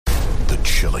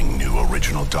chilling new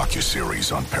original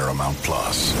docuseries on Paramount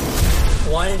Plus.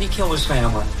 Why did he kill his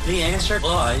family? The answer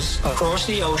lies across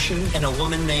the ocean in a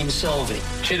woman named Sylvie.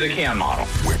 She's a Ken model.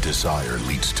 Where desire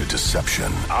leads to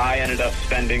deception. I ended up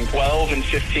spending $12,000 and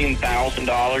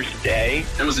 $15,000 a day.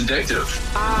 It was addictive.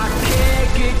 I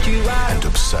can't get you out. And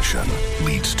obsession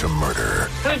leads to murder.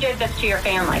 Who did this to your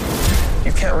family?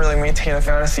 You can't really maintain a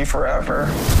fantasy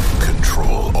forever.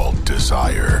 Control Alt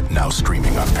Desire. Now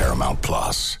streaming on Paramount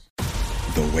Plus.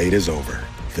 The wait is over.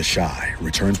 The Chi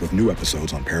returns with new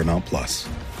episodes on Paramount Plus.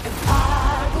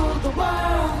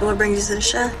 What brings you to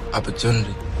the Chi?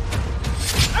 Opportunity.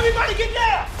 Everybody get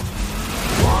down!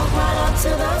 Walk right up to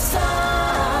the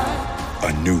side.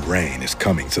 A new reign is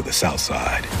coming to the South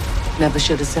Side. Never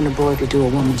should have sent a boy to do a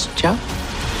woman's job.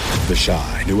 The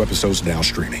Chi. New episodes now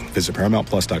streaming. Visit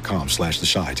ParamountPlus.com/The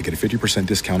Chi to get a 50%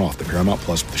 discount off the Paramount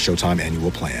Plus with the Showtime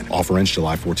annual plan. Offer ends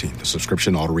July 14th. The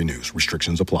subscription auto-renews.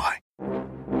 Restrictions apply.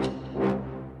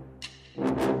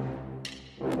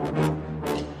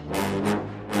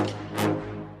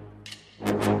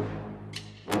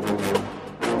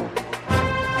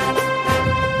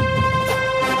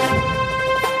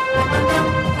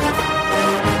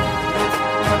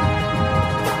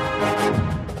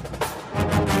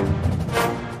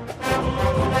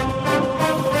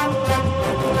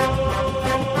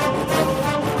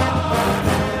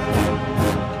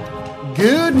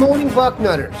 Good morning,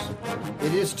 Bucknutters.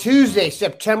 It is Tuesday,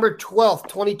 September 12th,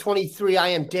 2023. I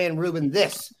am Dan Rubin.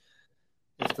 This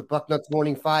is the Bucknuts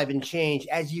Morning 5 and change.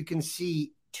 As you can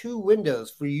see, two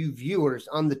windows for you viewers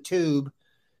on the tube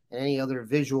and any other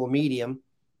visual medium.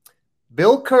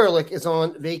 Bill Kurelic is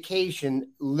on vacation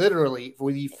literally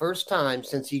for the first time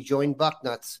since he joined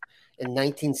Bucknuts in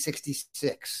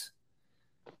 1966.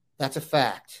 That's a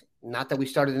fact. Not that we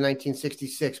started in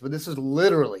 1966, but this is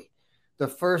literally the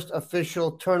first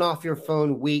official turn off your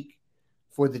phone week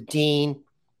for the Dean.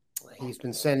 He's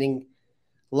been sending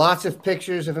lots of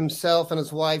pictures of himself and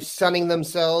his wife sunning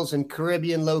themselves in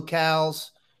Caribbean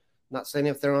locales. Not saying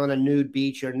if they're on a nude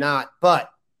beach or not, but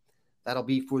that'll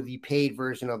be for the paid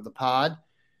version of the pod.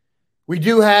 We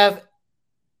do have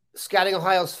Scouting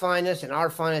Ohio's finest and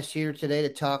our finest here today to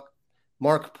talk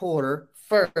Mark Porter.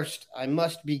 First, I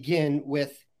must begin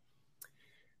with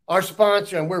our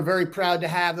sponsor, and we're very proud to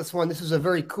have this one. This is a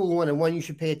very cool one and one you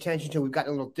should pay attention to. We've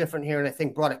gotten a little different here and I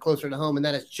think brought it closer to home, and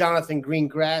that is Jonathan Green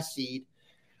Grass Seed.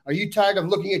 Are you tired of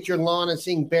looking at your lawn and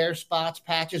seeing bare spots,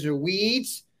 patches, or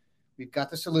weeds? We've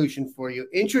got the solution for you.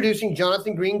 Introducing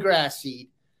Jonathan Green Grass Seed,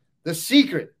 the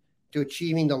secret to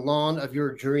achieving the lawn of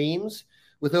your dreams.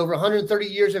 With over 130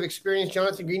 years of experience,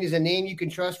 Jonathan Green is a name you can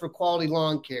trust for quality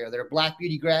lawn care. Their Black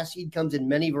Beauty Grass Seed comes in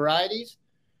many varieties,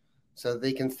 so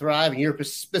they can thrive in your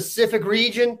specific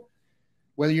region,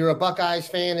 whether you're a Buckeyes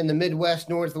fan in the Midwest,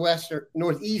 Northwest, or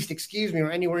Northeast, or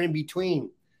anywhere in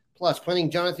between. Plus, planting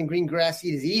Jonathan Green Grass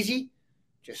Seed is easy.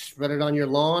 Just spread it on your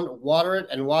lawn, water it,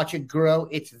 and watch it grow.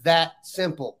 It's that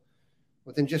simple.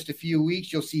 Within just a few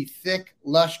weeks, you'll see thick,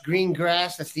 lush green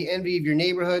grass. That's the envy of your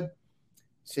neighborhood.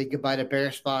 Say goodbye to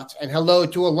bare spots and hello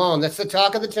to a lawn. That's the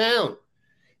talk of the town.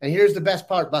 And here's the best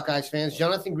part, Buckeyes fans.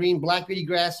 Jonathan Green Black Beauty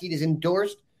Grass Seed is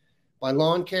endorsed by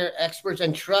lawn care experts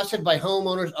and trusted by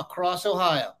homeowners across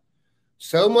Ohio.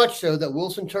 So much so that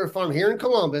Wilson Turf Farm here in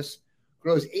Columbus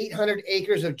grows 800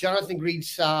 acres of Jonathan Green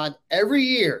sod every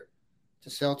year to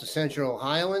sell to Central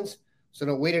Ohioans. So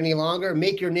don't wait any longer.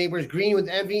 Make your neighbors green with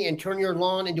envy and turn your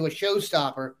lawn into a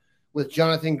showstopper with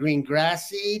Jonathan Green Grass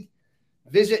Seed.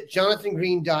 Visit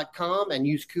jonathangreen.com and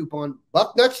use coupon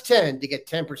BUCKNUTS10 to get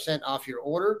 10% off your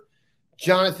order.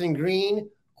 Jonathan Green,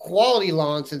 quality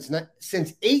lawn since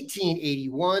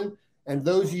 1881. And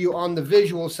those of you on the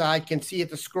visual side can see at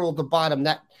the scroll at the bottom,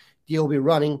 that deal will be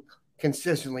running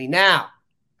consistently. Now,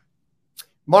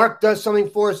 Mark does something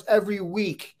for us every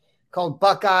week called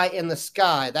Buckeye in the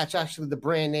Sky. That's actually the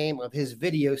brand name of his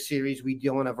video series. We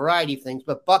deal on a variety of things,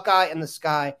 but Buckeye in the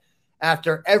Sky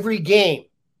after every game.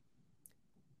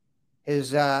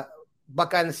 His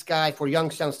Buckeye in the Sky for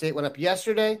Youngstown State went up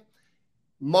yesterday.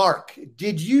 Mark,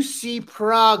 did you see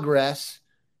progress,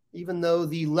 even though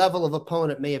the level of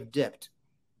opponent may have dipped?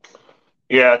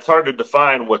 Yeah, it's hard to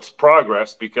define what's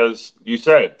progress because you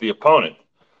said it, the opponent.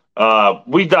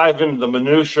 We dive into the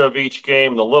minutia of each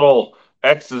game, the little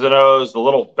X's and O's, the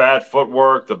little bad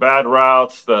footwork, the bad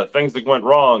routes, the things that went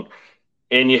wrong.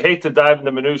 And you hate to dive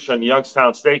into minutia in the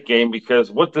Youngstown State game because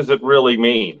what does it really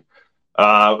mean?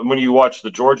 When you watch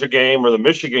the Georgia game or the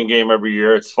Michigan game every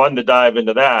year, it's fun to dive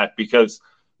into that because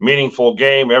meaningful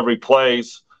game, every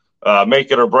plays,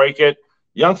 make it or break it.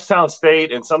 Youngstown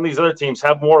State and some of these other teams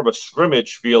have more of a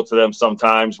scrimmage feel to them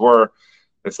sometimes where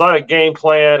It's not a game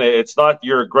plan. It's not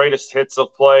your greatest hits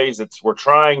of plays. We're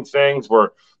trying things. We're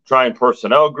trying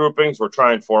personnel groupings. We're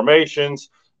trying formations.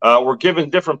 We're giving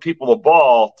different people the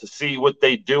ball to see what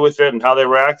they do with it and how they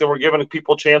react, and we're giving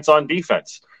people a chance on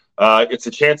defense. It's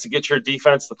a chance to get your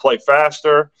defense to play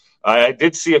faster. I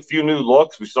did see a few new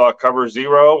looks. We saw a cover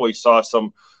zero. We saw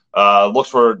some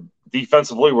looks where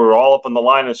defensively we were all up in the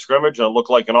line of scrimmage, and it looked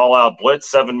like an all-out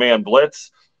blitz, 7-man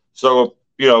blitz. So,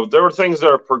 there were things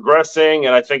that are progressing,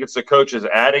 and I think it's the coaches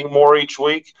adding more each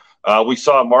week. We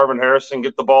saw Marvin Harrison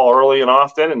get the ball early and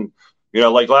often, and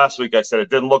like last week I said, it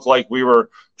didn't look like we were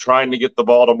trying to get the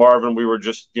ball to Marvin. We were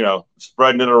just,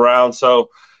 spreading it around. So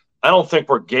I don't think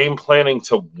we're game planning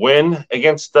to win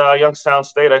against Youngstown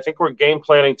State. I think we're game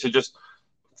planning to just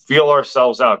feel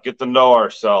ourselves out, get to know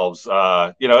ourselves.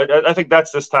 I think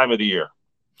that's this time of the year.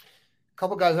 A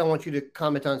couple guys I want you to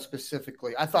comment on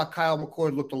specifically. I thought Kyle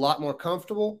McCord looked a lot more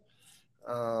comfortable.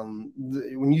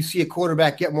 When you see a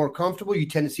quarterback get more comfortable, you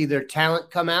tend to see their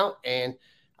talent come out. And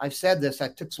I've said this, I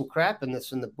took some crap in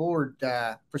this in the board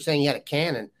for saying he had a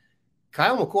cannon.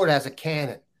 Kyle McCord has a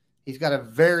cannon. He's got a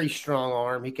very strong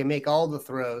arm. He can make all the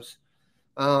throws.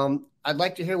 I'd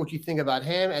like to hear what you think about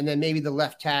him, and then maybe the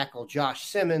left tackle, Josh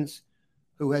Simmons,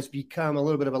 who has become a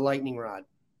little bit of a lightning rod.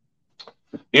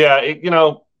 Yeah,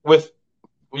 with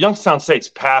Youngstown State's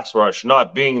pass rush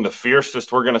not being the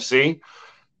fiercest we're going to see,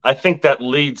 I think that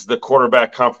leads the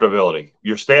quarterback comfortability.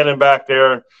 You're standing back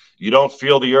there. You don't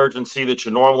feel the urgency that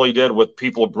you normally did with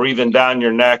people breathing down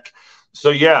your neck. So,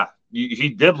 yeah, he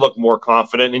did look more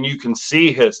confident, and you can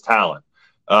see his talent.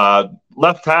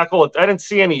 Left tackle, I didn't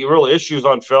see any real issues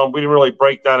on film. We didn't really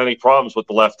break down any problems with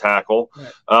the left tackle.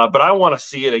 Right. But I want to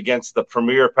see it against the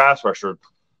premier pass rusher.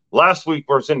 Last week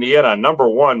versus Indiana, number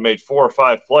one made 4 or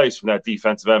 5 plays from that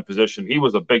defensive end position. He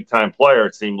was a big-time player,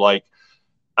 it seemed like.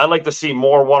 I'd like to see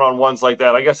more one-on-ones like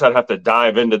that. I guess I'd have to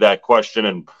dive into that question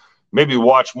and maybe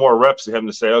watch more reps of him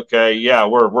to say, okay, yeah,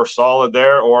 we're solid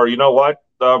there, or you know what,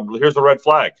 here's the red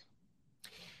flag.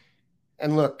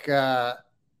 And look,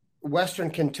 Western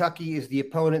Kentucky is the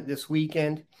opponent this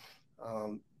weekend.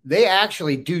 They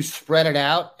actually do spread it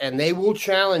out, and they will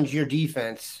challenge your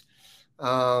defense.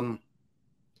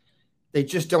 They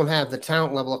just don't have the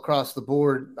talent level across the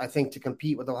board, I think, to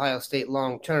compete with Ohio State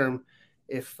long-term.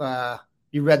 If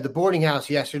you read the boarding house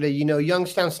yesterday,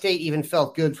 Youngstown State even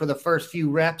felt good for the first few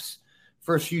reps,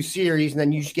 first few series, and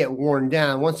then you just get worn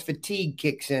down. Once fatigue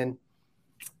kicks in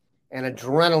and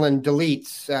adrenaline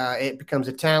deletes, it becomes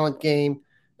a talent game,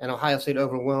 and Ohio State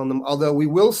overwhelmed them. Although we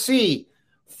will see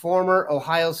former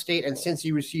Ohio State and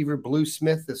Cincy receiver Blue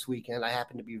Smith this weekend. I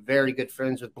happen to be very good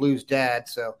friends with Blue's dad,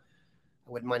 so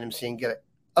I wouldn't mind him seeing get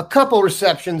a couple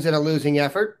receptions in a losing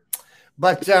effort.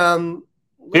 But the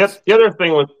other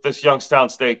thing with this Youngstown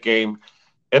State game,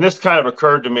 and this kind of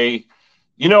occurred to me,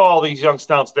 all these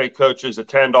Youngstown State coaches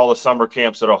attend all the summer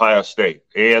camps at Ohio State,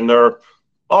 and they're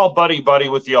all buddy-buddy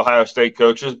with the Ohio State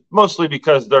coaches, mostly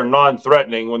because they're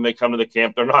non-threatening when they come to the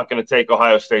camp. They're not going to take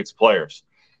Ohio State's players.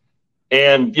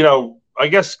 And, I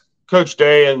guess Coach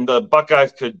Day and the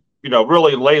Buckeyes could,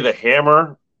 really lay the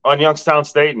hammer on Youngstown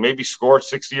State and maybe score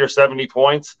 60 or 70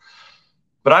 points.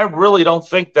 But I really don't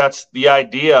think that's the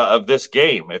idea of this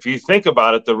game. If you think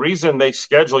about it, the reason they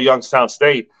schedule Youngstown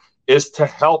State is to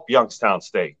help Youngstown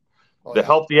State, to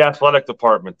help the athletic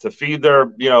department, to feed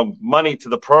their, money to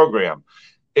the program.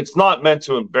 It's not meant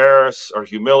to embarrass or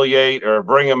humiliate or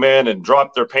bring them in and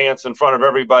drop their pants in front of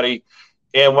everybody.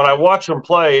 And when I watch them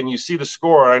play and you see the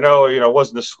score, I know, it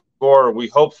wasn't the score we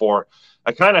hoped for.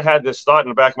 I kind of had this thought in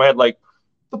the back of my head, like,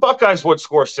 the Buckeyes would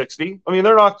score 60. I mean,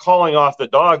 they're not calling off the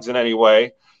dogs in any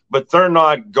way, but they're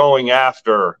not going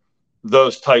after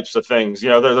those types of things.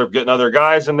 They're getting other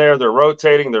guys in there. They're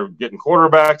rotating. They're getting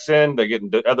quarterbacks in. They're getting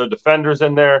other defenders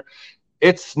in there.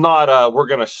 It's not we're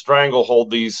going to stranglehold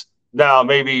these. Now,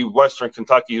 maybe Western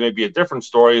Kentucky may be a different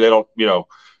story. They don't,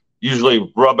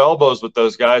 usually rub elbows with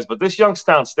those guys. But this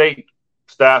Youngstown State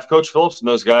staff, Coach Phillips and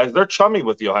those guys, they're chummy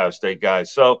with the Ohio State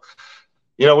guys. So,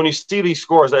 when you see these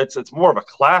scores, it's more of a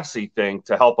classy thing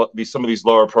to help some of these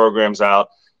lower programs out,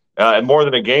 and more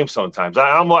than a game sometimes.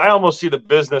 I almost see the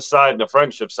business side and the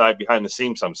friendship side behind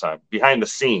the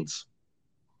scenes.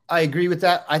 I agree with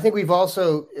that. I think we've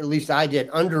also, at least I did,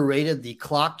 underrated the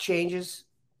clock changes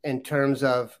in terms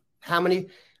of how many.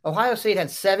 Ohio State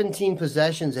had 17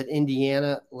 possessions at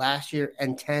Indiana last year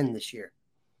and 10 this year.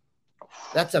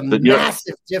 That's a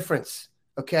massive difference,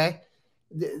 okay?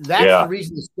 That's the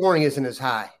reason the scoring isn't as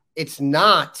high. It's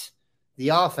not the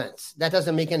offense. That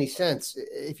doesn't make any sense.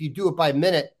 If you do it by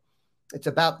minute, it's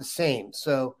about the same.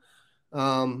 So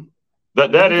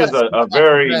that is a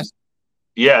very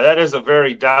Yeah, that is a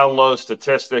very down low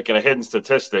statistic and a hidden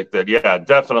statistic that,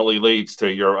 definitely leads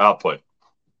to your output.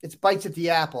 It's bites at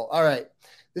the apple. All right.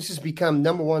 This has become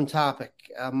number one topic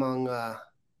among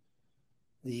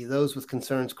those with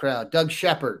concerns crowd. Doug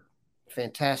Shepard,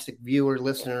 fantastic viewer,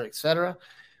 listener, etc.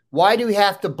 Why do we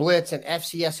have to blitz an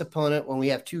FCS opponent when we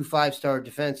have 2 5-star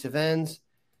defensive ends?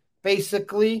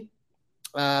 Basically,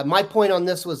 my point on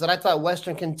this was that I thought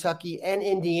Western Kentucky and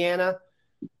Indiana,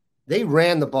 they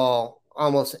ran the ball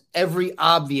almost every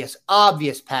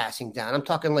obvious passing down. I'm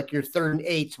talking like your 3rd and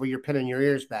 8s where you're pinning your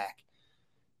ears back.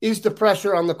 Is the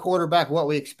pressure on the quarterback what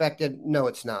we expected? No,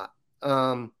 it's not.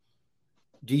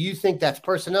 Do you think that's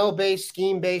personnel-based,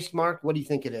 scheme-based, Mark? What do you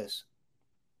think it is?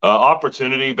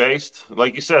 Opportunity-based.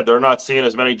 Like you said, they're not seeing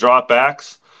as many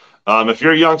dropbacks. If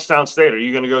you're Youngstown State, are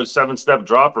you going to go 7-step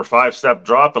drop or 5-step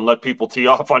drop and let people tee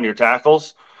off on your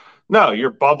tackles? No, you're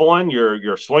bubbling,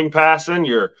 you're swing passing,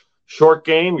 you're short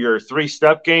game, your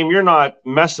 3-step game. You're not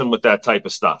messing with that type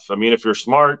of stuff. I mean, if you're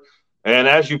smart, and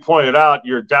as you pointed out,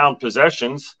 you're down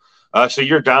possessions, so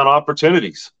you're down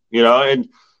opportunities, and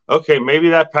okay, maybe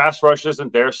that pass rush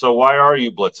isn't there, so why are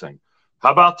you blitzing?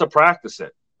 How about to practice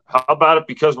it? How about it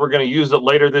because we're going to use it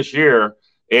later this year,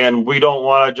 and we don't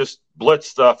want to just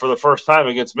blitz for the first time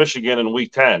against Michigan in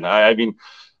Week 10? I mean,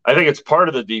 I think it's part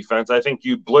of the defense. I think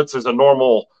you blitz as a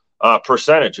normal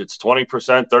percentage. It's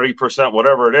 20%, 30%,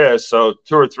 whatever it is, so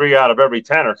 2 or 3 out of every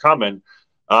 10 are coming.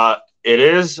 It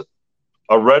is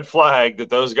a red flag that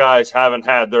those guys haven't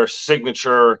had their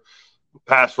signature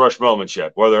pass rush moments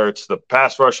yet, whether it's the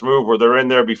pass rush move where they're in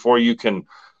there before you can,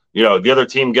 the other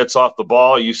team gets off the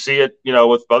ball. You see it,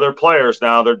 with other players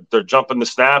now, they're jumping the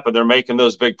snap and they're making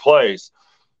those big plays.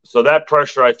 So that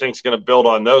pressure, I think, is going to build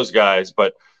on those guys.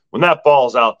 But when that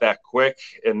ball's out that quick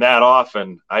and that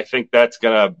often, I think that's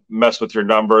going to mess with your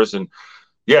numbers. And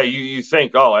yeah, you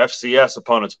think, FCS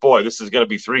opponents, boy, this is going to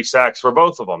be 3 sacks for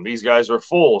both of them. These guys are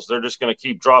fools. They're just going to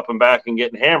keep dropping back and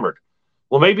getting hammered.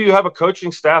 Well, maybe you have a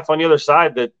coaching staff on the other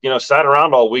side that, sat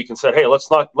around all week and said, hey,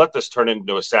 let's not let this turn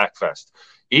into a sack fest.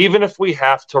 Even if we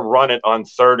have to run it on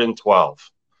 3rd and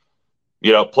 12,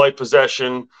 play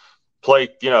possession, play,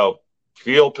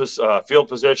 field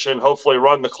position, hopefully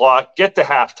run the clock, get to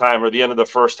halftime or the end of the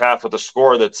first half with a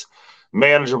score that's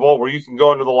manageable where you can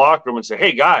go into the locker room and say,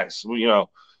 hey, guys,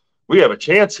 we have a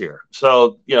chance here.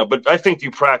 So, but I think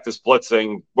you practice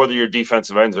blitzing whether your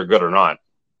defensive ends are good or not.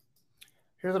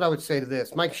 Here's what I would say to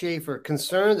this. Mike Schaefer,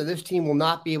 concerned that this team will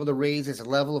not be able to raise its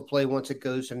level of play once it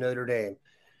goes to Notre Dame.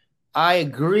 I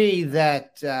agree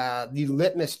that the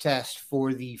litmus test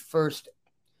for the first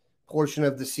portion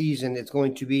of the season is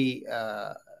going to be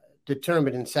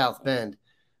determined in South Bend.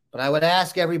 But I would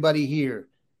ask everybody here,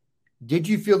 did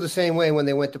you feel the same way when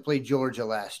they went to play Georgia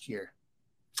last year?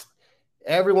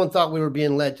 Everyone thought we were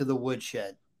being led to the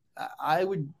woodshed.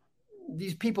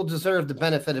 These people deserve the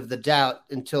benefit of the doubt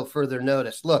until further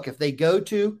notice. Look, if they go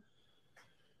to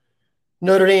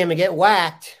Notre Dame and get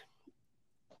whacked,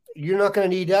 you're not going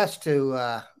to need us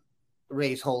to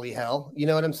raise holy hell. You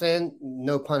know what I'm saying?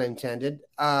 No pun intended.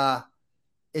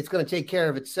 It's going to take care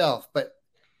of itself. But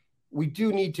we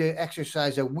do need to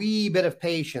exercise a wee bit of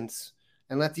patience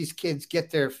and let these kids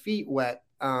get their feet wet.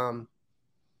 I'm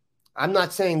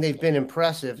not saying they've been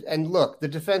impressive. And look, the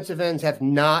defensive ends have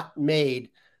not made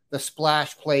the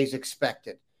splash plays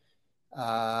expected.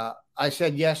 I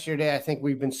said yesterday, I think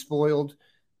we've been spoiled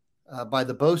by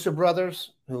the Bosa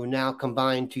brothers, who now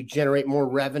combine to generate more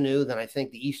revenue than I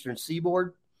think the Eastern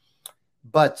Seaboard.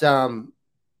 But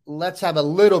let's have a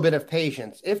little bit of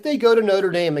patience. If they go to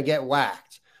Notre Dame and get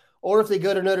whacked, or if they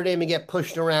go to Notre Dame and get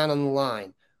pushed around on the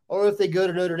line, or if they go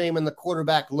to Notre Dame and the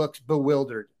quarterback looks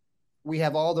bewildered, we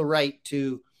have all the right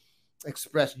to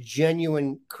express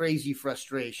genuine, crazy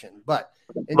frustration. But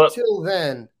until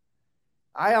then,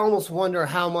 I also wonder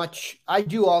how much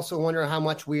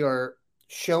we are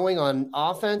showing on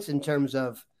offense in terms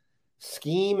of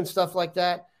scheme and stuff like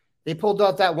that. They pulled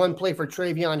out that one play for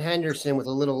Travion Henderson with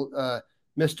a little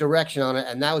misdirection on it,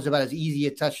 and that was about as easy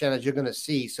a touchdown as you're going to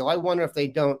see. So I wonder if they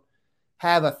don't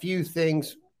have a few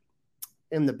things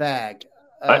in the bag.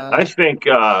 I think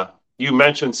you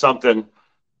mentioned something,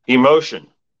 emotion.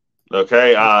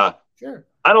 Okay. Sure.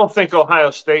 I don't think Ohio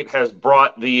State has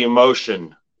brought the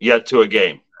emotion yet to a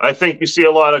game. I think you see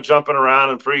a lot of jumping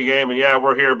around in pregame and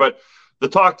we're here, but the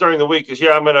talk during the week is,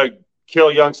 I'm going to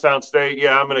kill Youngstown State.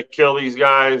 I'm going to kill these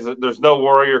guys. There's no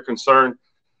worry or concern.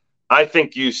 I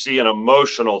think you see an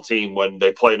emotional team when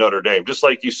they play Notre Dame, just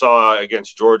like you saw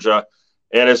against Georgia.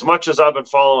 And as much as I've been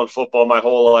following football my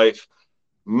whole life,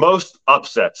 most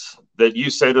upsets that you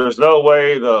say there's no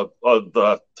way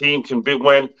the team can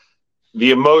win,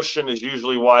 the emotion is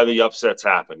usually why the upsets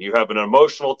happen. You have an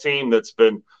emotional team that's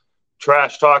been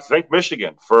trash talked. I think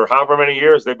Michigan, for however many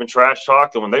years, they've been trash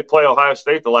talked. And when they play Ohio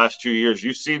State the last 2 years,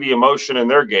 you see the emotion in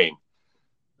their game.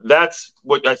 That's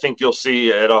what I think you'll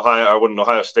see at when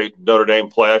Ohio State Notre Dame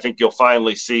play. I think you'll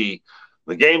finally see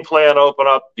the game plan open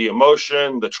up, the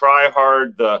emotion, the try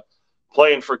hard, the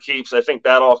playing for keeps. I think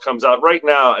that all comes out right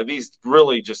now. These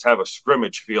really just have a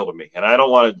scrimmage feel to me, and I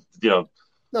don't want to, do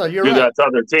that to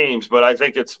other teams, but I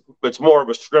think it's more of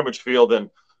a scrimmage feel than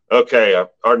okay,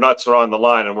 our nuts are on the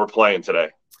line and we're playing today.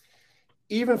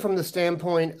 Even from the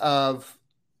standpoint of,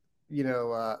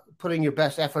 putting your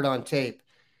best effort on tape,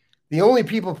 the only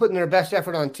people putting their best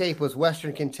effort on tape was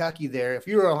Western Kentucky there. If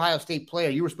you were an Ohio State player,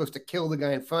 you were supposed to kill the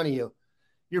guy in front of you.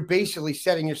 You're basically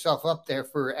setting yourself up there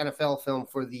for NFL film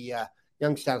for the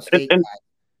Youngstown State guy.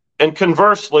 And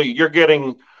conversely, you're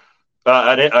getting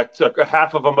a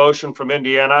half of emotion from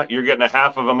Indiana. You're getting a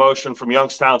half of emotion from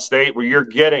Youngstown State, where you're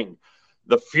getting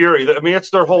the fury. I mean,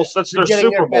 it's their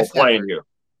Super Bowl playing you.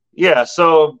 Yeah,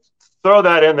 so throw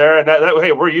that in there, and that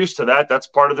hey, we're used to that. That's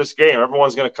part of this game.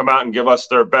 Everyone's going to come out and give us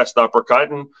their best uppercut.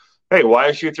 And hey,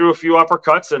 YSU threw a few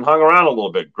uppercuts and hung around a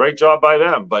little bit. Great job by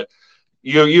them, but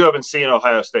you haven't seen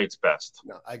Ohio State's best.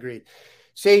 No, I agreed.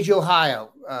 Sage,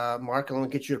 Ohio. Mark, I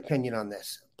want to get your opinion on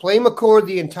this. Play McCord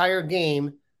the entire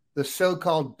game. The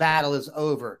so-called battle is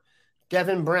over.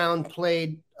 Devin Brown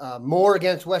played more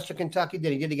against Western Kentucky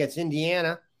than he did against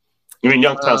Indiana. You mean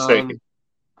Youngstown State?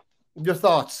 Your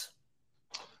thoughts?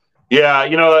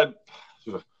 Yeah,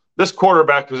 this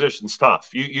quarterback position's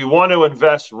tough. You want to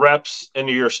invest reps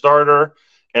into your starter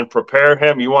and prepare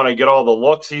him. You want to get all the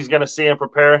looks he's going to see and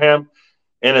prepare him.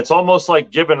 And it's almost like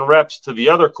giving reps to the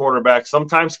other quarterback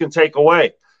sometimes can take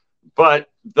away. But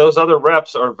those other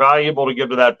reps are valuable to give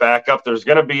to that backup. There's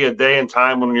going to be a day and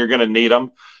time when you're going to need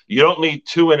them. You don't need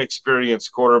two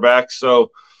inexperienced quarterbacks. So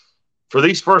for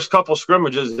these first couple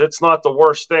scrimmages, it's not the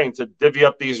worst thing to divvy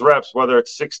up these reps, whether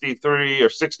it's 60-30 or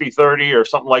 60-30 or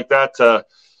something like that, to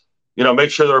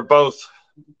make sure they're both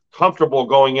comfortable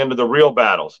going into the real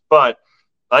battles. But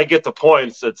I get the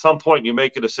point. At some point, you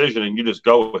make a decision and you just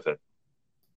go with it.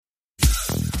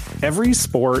 Every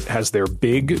sport has their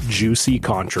big, juicy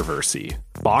controversy.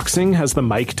 Boxing has the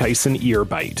Mike Tyson ear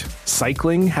bite.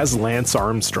 Cycling has Lance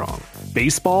Armstrong.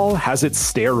 Baseball has its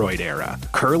steroid era.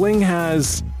 Curling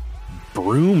has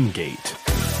Broomgate.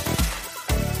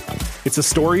 It's a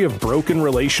story of broken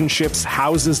relationships,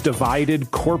 houses divided,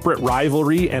 corporate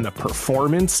rivalry, and a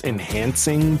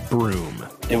performance-enhancing broom.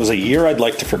 It was a year I'd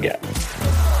like to forget.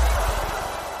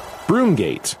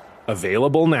 Broomgate.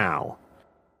 Available now.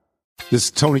 This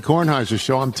is Tony Kornheiser's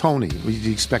show. I'm Tony.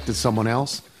 You expected someone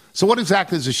else? So what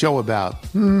exactly is the show about?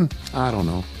 I don't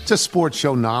know. It's a sports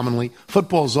show nominally.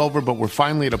 Football's over, but we're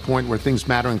finally at a point where things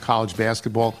matter in college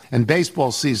basketball, and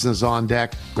baseball season is on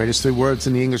deck. Greatest three words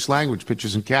in the English language,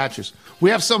 pitchers and catchers. We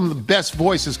have some of the best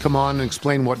voices come on and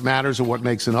explain what matters or what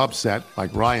makes an upset,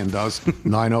 like Ryan does,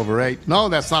 9/8. No,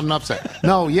 that's not an upset.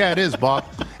 No, yeah, it is, Bob.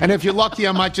 And if you're lucky,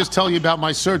 I might just tell you about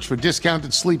my search for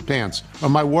discounted sleep pants or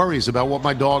my worries about what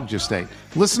my dog just ate.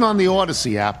 Listen on the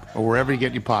Odyssey app or wherever you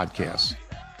get your podcasts.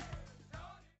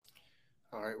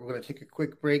 We're going to take a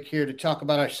quick break here to talk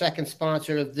about our second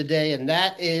sponsor of the day, and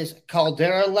that is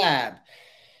Caldera Lab.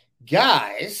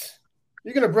 Guys,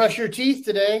 you're going to brush your teeth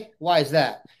today. Why is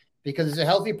that? Because it's a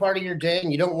healthy part of your day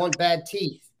and you don't want bad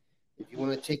teeth. If you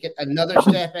want to take it another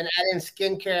step and add in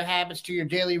skincare habits to your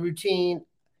daily routine,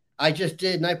 I just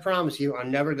did, and I promise you, I'm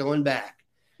never going back.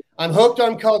 I'm hooked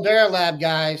on Caldera Lab,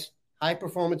 guys.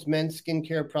 High-performance men's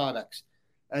skincare products.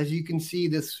 As you can see,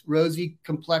 this rosy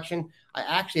complexion, I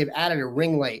actually have added a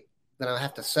ring light that I'll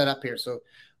have to set up here. So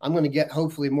I'm going to get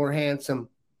hopefully more handsome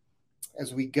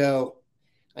as we go.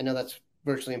 I know that's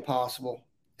virtually impossible.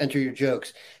 Enter your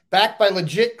jokes. Backed by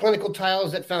legit clinical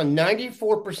trials that found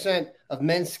 94% of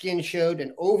men's skin showed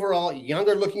an overall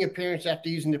younger looking appearance after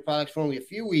using the products for only a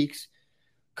few weeks,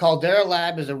 Caldera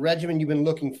Lab is a regimen you've been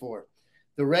looking for.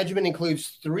 The regimen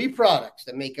includes 3 products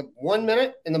that make up 1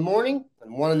 minute in the morning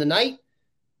and 1 in the night.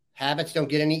 Habits don't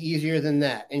get any easier than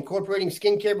that. Incorporating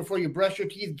skincare before you brush your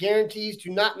teeth guarantees to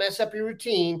not mess up your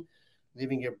routine,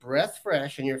 leaving your breath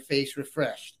fresh and your face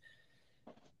refreshed.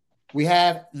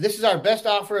 This is our best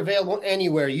offer available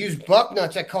anywhere. Use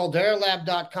Bucknuts at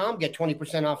calderalab.com. Get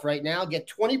 20% off right now. Get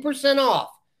 20%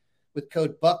 off with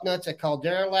code Bucknuts at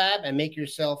Caldera Lab and make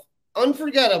yourself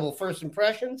unforgettable first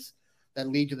impressions that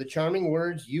lead to the charming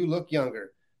words, "You look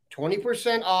younger."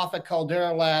 20% off at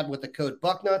Caldera Lab with the code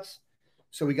Bucknuts.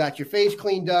 So we got your face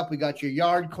cleaned up, we got your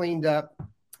yard cleaned up,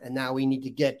 and now we need to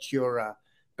get your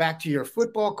back to your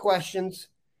football questions.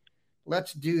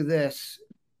 Let's do this.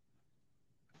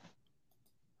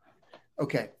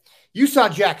 Okay. You saw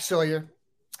Jack Sawyer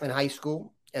in high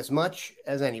school as much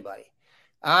as anybody.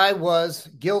 I was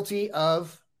guilty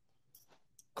of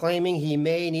claiming he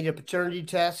may need a paternity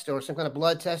test or some kind of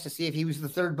blood test to see if he was the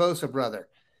third Bosa brother.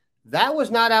 That was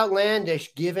not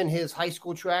outlandish given his high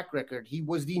school track record. He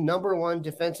was the number one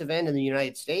defensive end in the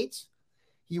United States.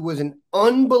 He was an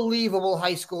unbelievable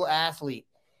high school athlete.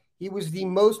 He was the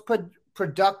most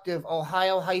productive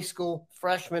Ohio high school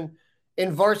freshman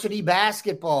in varsity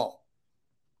basketball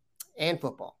and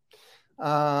football.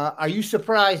 Are you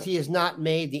surprised he has not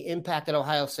made the impact at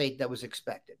Ohio State that was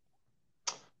expected?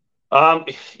 I'm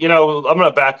going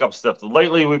to back up a step.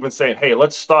 Lately, we've been saying, hey,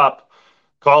 let's stop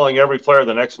calling every player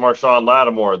the next Marshawn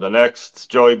Lattimore, the next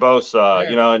Joey Bosa,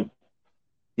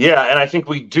 and I think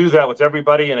we do that with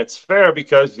everybody, and it's fair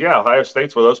because, Ohio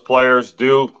State's where those players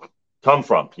do come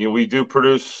from. We do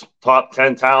produce top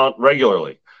 10 talent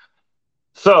regularly.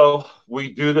 So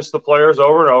we do this to players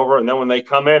over and over, and then when they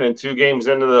come in and 2 games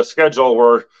into the schedule,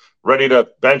 we're ready to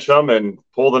bench them and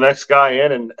pull the next guy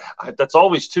in, and that's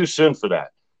always too soon for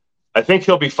that. I think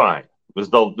he'll be fine, is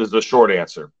the short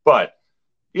answer. But,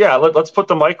 let's put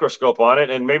the microscope on it,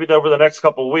 and maybe over the next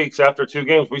couple of weeks after 2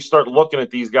 games, we start looking at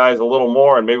these guys a little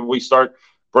more, and maybe we start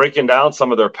breaking down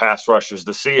some of their pass rushes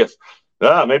to see if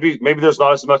maybe there's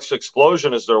not as much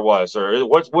explosion as there was, or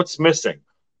what's missing.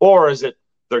 Or is it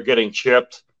they're getting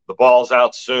chipped, the ball's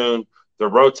out soon, they're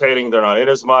rotating, they're not in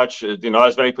as much, not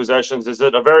as many possessions? Is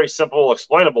it a very simple,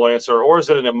 explainable answer, or is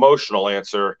it an emotional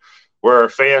answer where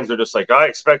fans are just like, I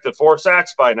expected 4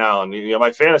 sacks by now, and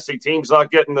my fantasy team's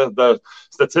not getting the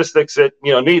statistics it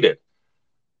needed.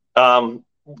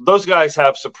 Those guys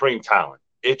have supreme talent.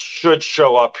 It should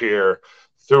show up here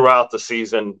throughout the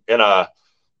season in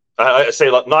I say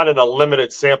not in a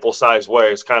limited sample size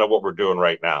way. Is kind of what we're doing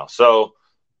right now. So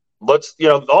let's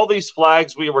all these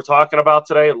flags we were talking about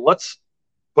today. Let's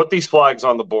put these flags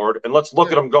on the board and let's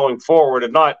look at them going forward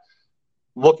and not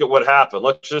look at what happened.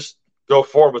 Let's just go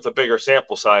forward with a bigger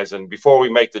sample size and before we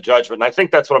make the judgment. And I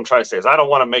think that's what I'm trying to say is I don't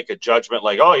want to make a judgment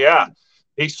like, oh yeah,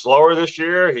 he's slower this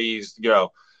year. He's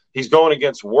going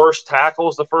against worse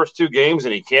tackles the first 2 games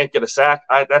and he can't get a sack.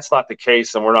 That's not the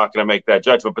case. And we're not going to make that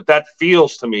judgment, but that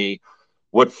feels to me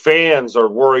what fans are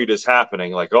worried is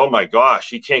happening. Like, oh my gosh,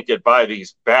 he can't get by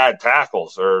these bad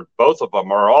tackles or both of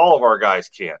them or all of our guys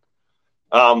can't.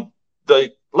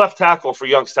 The left tackle for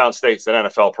Youngstown State's an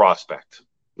NFL prospect.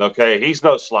 Okay. He's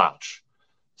no slouch.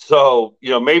 So,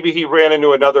 maybe he ran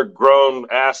into another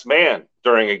grown-ass man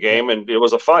during a game, and it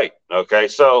was a fight, okay?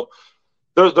 So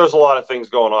there's a lot of things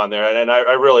going on there, and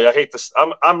I hate this.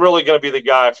 I'm really going to be the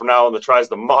guy from now on that tries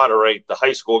to moderate the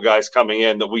high school guys coming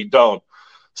in, that we don't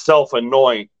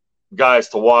self-anoint guys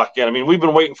to walk in. I mean, we've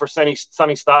been waiting for Sonny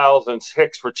Styles and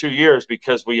Hicks for 2 years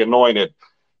because we anointed,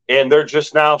 and they're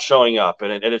just now showing up,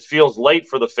 and it feels late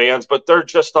for the fans, but they're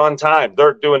just on time.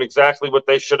 They're doing exactly what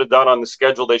they should have done on the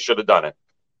schedule. They should have done it.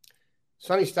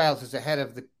 Sonny Styles is ahead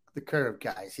of the curve,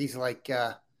 guys. He's like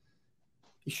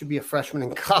he should be a freshman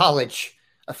in college.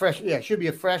 Should be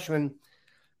a freshman,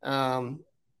 and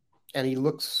he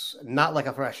looks not like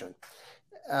a freshman.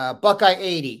 Buckeye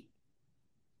 80.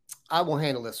 I will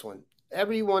handle this one.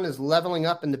 Everyone is leveling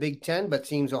up in the Big Ten, but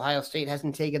seems Ohio State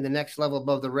hasn't taken the next level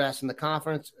above the rest in the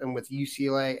conference. And with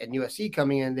UCLA and USC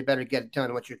coming in, they better get it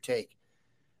done. What's your take?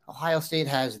 Ohio State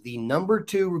has the number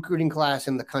 2 recruiting class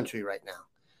in the country right now.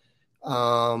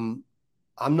 I'm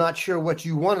not sure what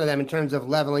you want of them in terms of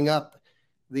leveling up.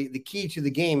 The key to the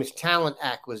game is talent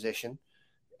acquisition.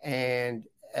 And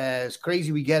as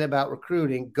crazy we get about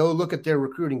recruiting, go look at their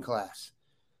recruiting class.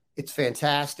 It's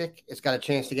fantastic. It's got a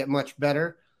chance to get much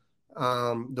better.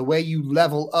 The way you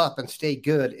level up and stay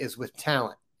good is with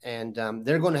talent. And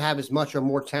they're going to have as much or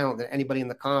more talent than anybody in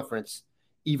the conference,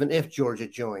 even if Georgia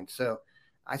joins. So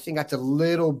I think that's a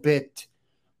little bit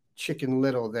Chicken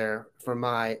Little there, for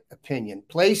my opinion.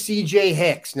 Play CJ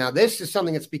Hicks. Now, this is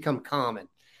something that's become common.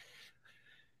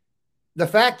 The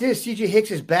fact is, CJ Hicks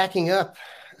is backing up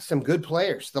some good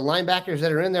players. The linebackers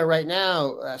that are in there right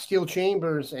now, Steele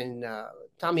Chambers and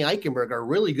Tommy Eichenberg, are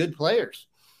really good players.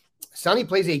 Sonny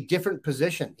plays a different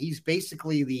position. He's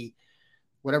basically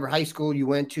whatever high school you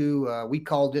went to. We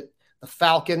called it the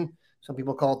Falcon. Some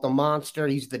people call it the Monster.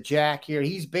 He's the Jack here.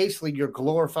 He's basically your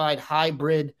glorified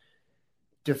hybrid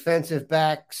defensive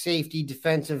back, safety,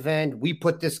 defensive end. We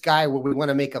put this guy where we want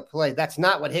to make a play. That's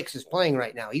not what Hicks is playing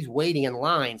right now. He's waiting in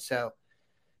line. So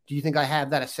do you think I have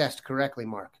that assessed correctly,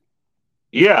 Mark?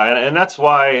 Yeah, and that's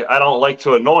why I don't like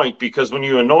to anoint, because when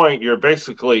you anoint, you're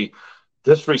basically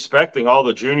disrespecting all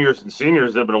the juniors and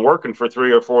seniors that have been working for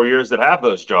 3 or 4 years that have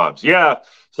those jobs. Yeah,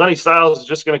 Sonny Styles is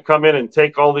just going to come in and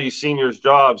take all these seniors'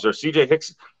 jobs, or CJ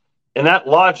Hicks. And that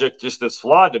logic just is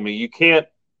flawed to me.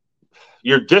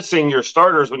 You're dissing your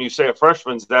starters when you say a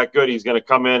freshman's that good, he's going to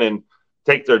come in and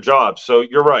take their job. So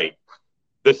you're right.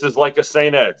 This is like a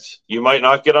St. Ed's. You might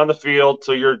not get on the field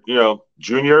till your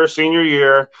junior or senior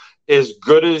year. As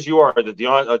good as you are, the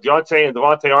Deontay and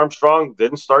Devontae Armstrong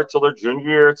didn't start till their junior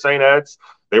year at St. Ed's.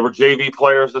 They were JV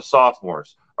players as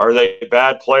sophomores. Are they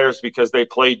bad players because they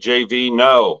played JV?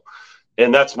 No.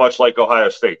 And that's much like Ohio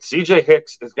State. CJ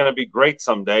Hicks is going to be great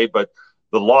someday, but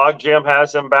the logjam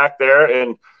has him back there,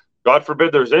 and God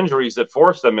forbid there's injuries that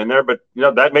force them in there, but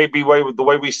that may be the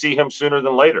way we see him sooner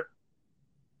than later.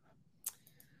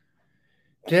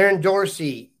 Darren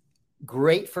Dorsey,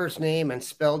 great first name and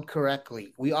spelled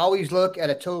correctly. We always look at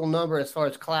a total number as far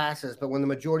as classes, but when the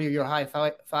majority of your high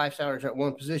five stars are at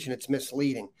one position, it's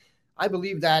misleading. I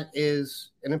believe that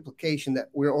is an implication that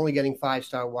we're only getting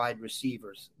 5-star wide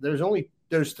receivers.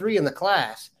 There's 3 in the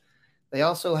class. They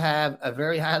also have a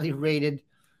very highly rated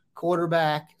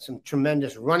quarterback, some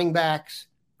tremendous running backs,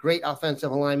 great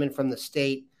offensive alignment from the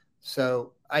state.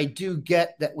 So I do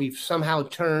get that we've somehow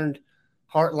turned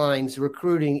Heartline's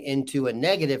recruiting into a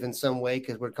negative in some way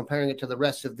because we're comparing it to the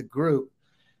rest of the group.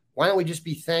 Why don't we just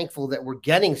be thankful that we're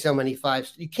getting so many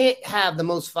 5? You can't have the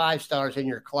most 5 stars in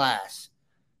your class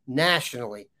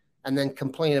nationally and then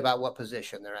complain about what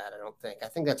position they're at. I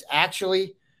think that's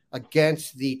actually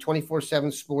against the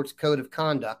 24/7 Sports Code of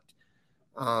Conduct.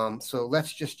 So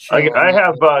let's just chill. I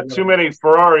have too many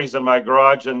Ferraris in my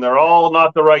garage, and they're all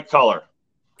not the right color.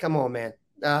 Come on, man.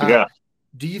 Yeah.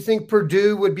 Do you think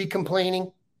Purdue would be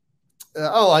complaining?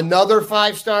 Another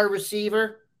 5-star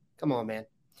receiver? Come on, man.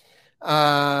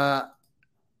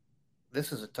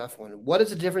 This is a tough one. What is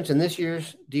the difference in this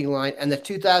year's D-line and the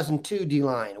 2002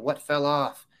 D-line? What fell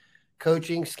off?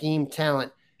 Coaching, scheme,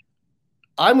 talent.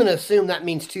 I'm going to assume that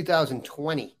means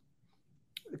 2020.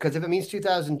 Because if it means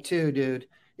 2002, dude,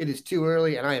 it is too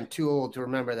early, and I am too old to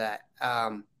remember that.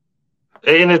 And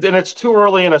it's too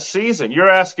early in a season.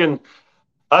 You're asking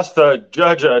us to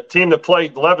judge a team that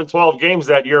played 11, 12 games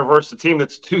that year versus a team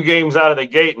that's 2 games out of the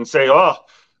gate and say,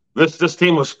 this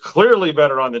team was clearly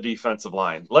better on the defensive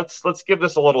line. Let's give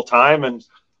this a little time. And,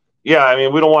 yeah, I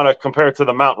mean, we don't want to compare it to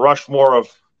the Mount Rushmore of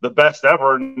the best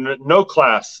ever. No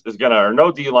class is going to – or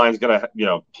no D-line is going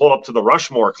to, hold up to the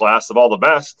Rushmore class of all the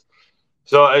best.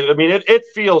 So, I mean, it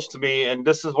feels to me, and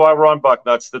this is why we're on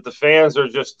Bucknuts, that the fans are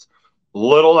just a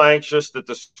little anxious that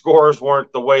the scores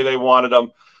weren't the way they wanted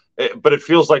them. But it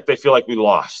feels like they feel like we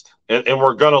lost, and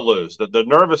we're going to lose. The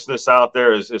nervousness out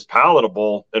there is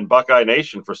palatable in Buckeye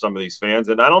Nation for some of these fans,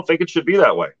 and I don't think it should be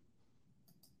that way.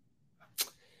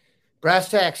 Brass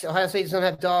tacks, Ohio State does not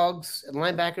have dogs. At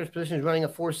linebackers position is running a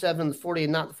 4.7 in the 40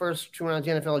 and not the first 2 rounds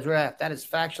of the NFL draft. That is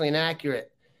factually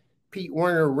inaccurate. Pete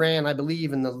Werner ran, I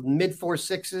believe, in the mid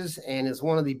 4.6s and is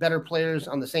one of the better players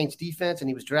on the Saints defense, and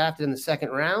he was drafted in the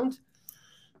 2nd round.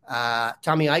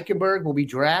 Tommy Eichenberg will be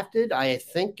drafted, I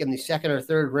think, in the 2nd or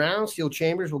 3rd round. Steel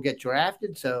Chambers will get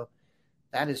drafted, so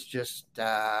that is just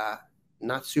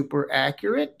not super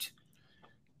accurate.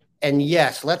 And,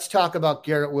 yes, let's talk about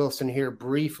Garrett Wilson here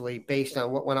briefly based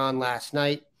on what went on last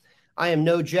night. I am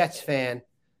no Jets fan,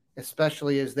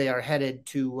 especially as they are headed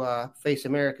to face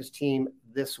America's team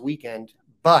this weekend.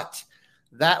 But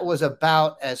that was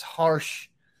about as harsh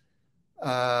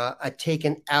a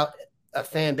taken out a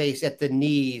fan base at the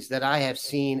knees that I have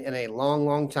seen in a long,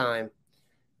 long time.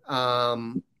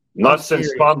 Not since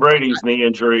Tom Brady's knee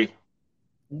injury.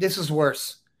 This is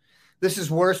worse. This is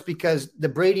worse because the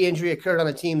Brady injury occurred on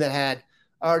a team that had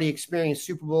already experienced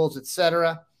Super Bowls,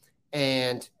 et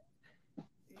and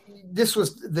this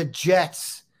was the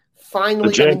Jets.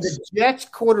 Finally, the Jets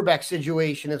quarterback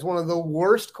situation is one of the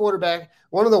worst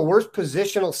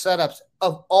positional setups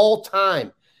of all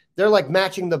time. They're like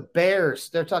matching the Bears.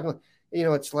 They're talking,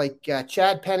 it's like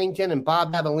Chad Pennington and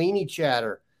Bob Avellini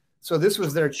chatter. So this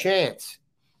was their chance.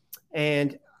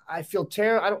 And I feel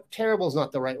terrible is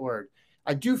not the right word.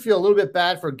 I do feel a little bit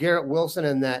bad for Garrett Wilson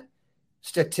in that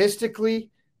statistically,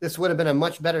 this would have been a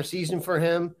much better season for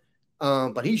him.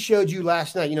 But he showed you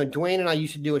last night, Dwayne and I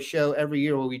used to do a show every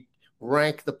year where we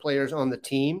rank the players on the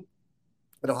team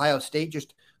at Ohio State,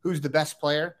 just who's the best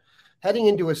player. Heading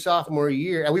into his sophomore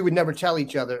year, and we would never tell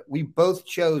each other, we both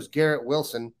chose Garrett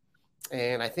Wilson,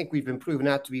 and I think we've been proven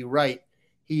out to be right.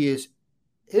 His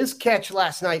catch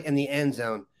last night in the end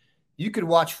zone, you could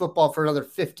watch football for another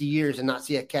 50 years and not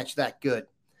see a catch that good.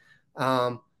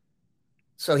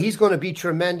 So he's going to be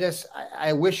tremendous.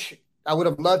 I wish I would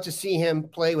have loved to see him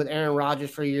play with Aaron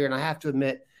Rodgers for a year, and I have to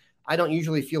admit, I don't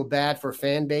usually feel bad for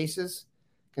fan bases,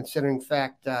 considering the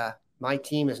fact my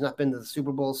team has not been to the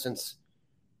Super Bowl since –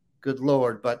 good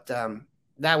Lord, but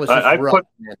that was just rough,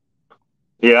 man.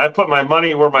 Yeah, I put my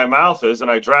money where my mouth is,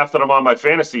 and I drafted him on my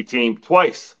fantasy team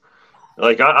twice.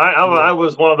 Like I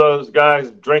was one of those guys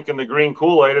drinking the green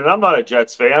Kool-Aid, and I'm not a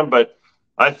Jets fan, but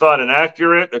I thought an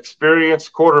accurate,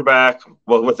 experienced quarterback,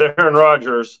 well, with Aaron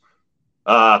Rodgers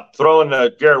throwing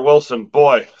to Garrett Wilson,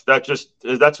 boy,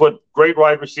 that's what great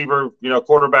wide receiver,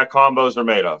 quarterback combos are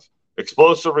made of.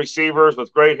 Explosive receivers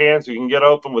with great hands who can get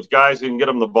open with guys who can get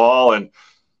them the ball. And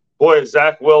boy, is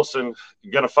Zach Wilson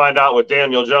going to find out what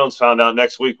Daniel Jones found out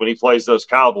next week when he plays those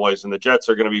Cowboys, and the Jets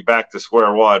are going to be back to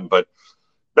square one. But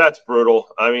that's brutal.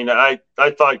 I mean, I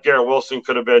thought Garrett Wilson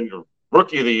could have been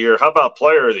Rookie of the Year. How about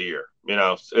Player of the Year?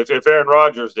 If Aaron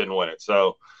Rodgers didn't win it.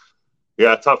 So,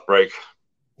 yeah, tough break.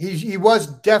 He was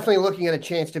definitely looking at a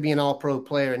chance to be an all-pro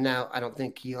player, and now I don't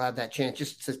think he'll have that chance,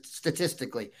 just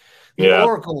statistically. The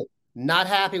Oracle, not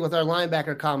happy with our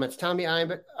linebacker comments. Tommy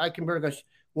Eichenberg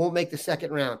won't make the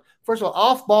second round. First of all,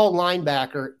 off-ball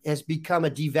linebacker has become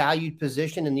a devalued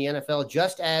position in the NFL,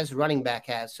 just as running back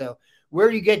has. So where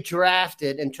you get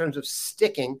drafted in terms of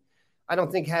sticking, I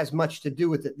don't think has much to do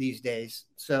with it these days.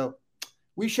 So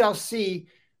we shall see.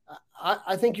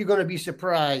 I think you're going to be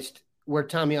surprised where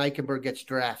Tommy Eichenberg gets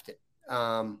drafted.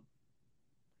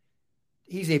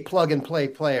 He's a plug-and-play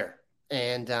player,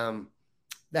 and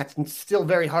that's still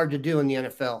very hard to do in the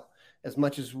NFL as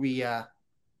much as we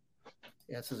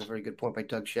this is a very good point by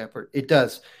Doug Shepard. It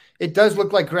does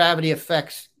look like gravity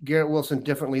affects Garrett Wilson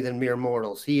differently than mere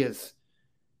mortals. He is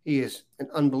an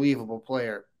unbelievable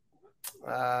player.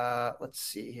 Let's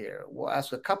see here. We'll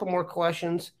ask a couple more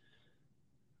questions.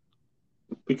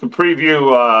 We can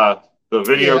preview the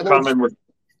video coming.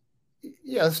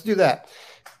 Yeah, let's do that.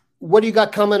 What do you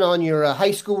got coming on your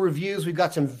high school reviews? We've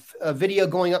got some video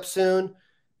going up soon.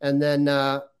 And then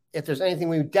if there's anything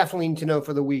we definitely need to know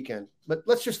for the weekend. But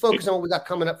let's just focus on what we got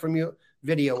coming up from you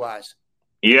video-wise.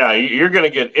 Yeah, you're going to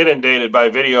get inundated by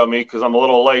video of me because I'm a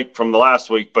little late from the last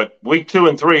week. But week 2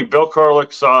 and 3, Bill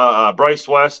Kurlick saw Bryce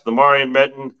West, the Marion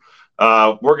Mitten.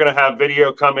 We're going to have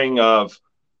video coming of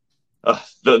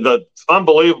the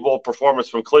unbelievable performance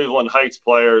from Cleveland Heights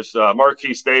players,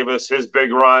 Marquise Davis, his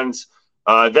big runs.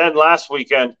 Then last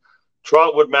weekend,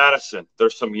 Trotwood Madison.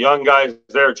 There's some young guys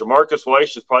there. Jamarcus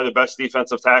Weiss is probably the best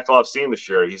defensive tackle I've seen this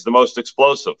year. He's the most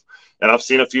explosive, and I've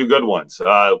seen a few good ones.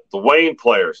 The Wayne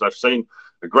players, I've seen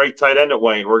a great tight end at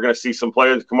Wayne. We're going to see some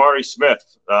players, Kamari Smith.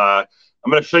 I'm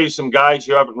going to show you some guys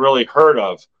you haven't really heard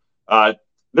of.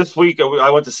 This week,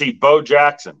 I went to see Bo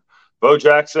Jackson. Bo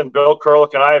Jackson, Bill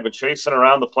Kurlick, and I have been chasing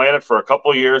around the planet for a couple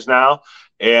of years now.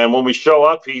 And when we show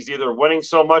up, he's either winning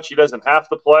so much he doesn't have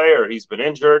to play or he's been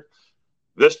injured.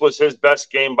 This was his best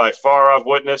game by far I've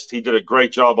witnessed. He did a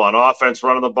great job on offense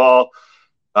running the ball.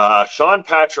 Sean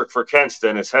Patrick for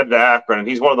Kenston is headed to Akron, and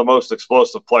he's one of the most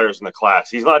explosive players in the class.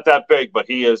 He's not that big, but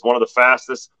he is one of the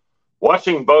fastest.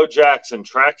 Watching Bo Jackson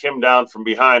track him down from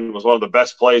behind was one of the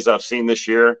best plays I've seen this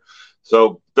year.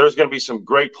 So there's going to be some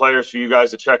great players for you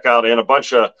guys to check out, and a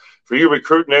bunch of, for you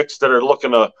recruitniks that are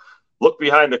looking to look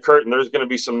behind the curtain, there's going to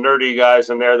be some nerdy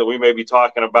guys in there that we may be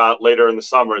talking about later in the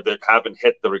summer that haven't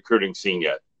hit the recruiting scene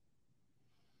yet.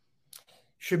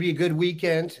 Should be a good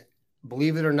weekend.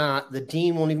 Believe it or not, the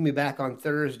dean won't even be back on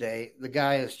Thursday. The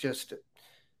guy is just,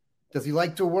 does he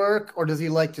like to work or does he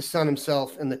like to sun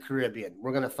himself in the Caribbean?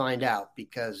 We're going to find out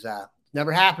because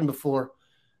never happened before,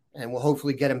 and we'll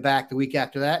hopefully get him back the week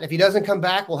after that. If he doesn't come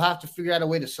back, we'll have to figure out a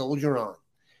way to soldier on.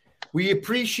 We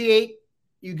appreciate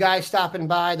you guys stopping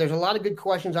by. There's a lot of good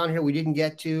questions on here we didn't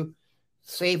get to.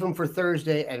 Save them for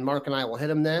Thursday, and Mark and I will hit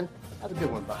them then. Have a good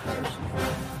one, Bucknutters.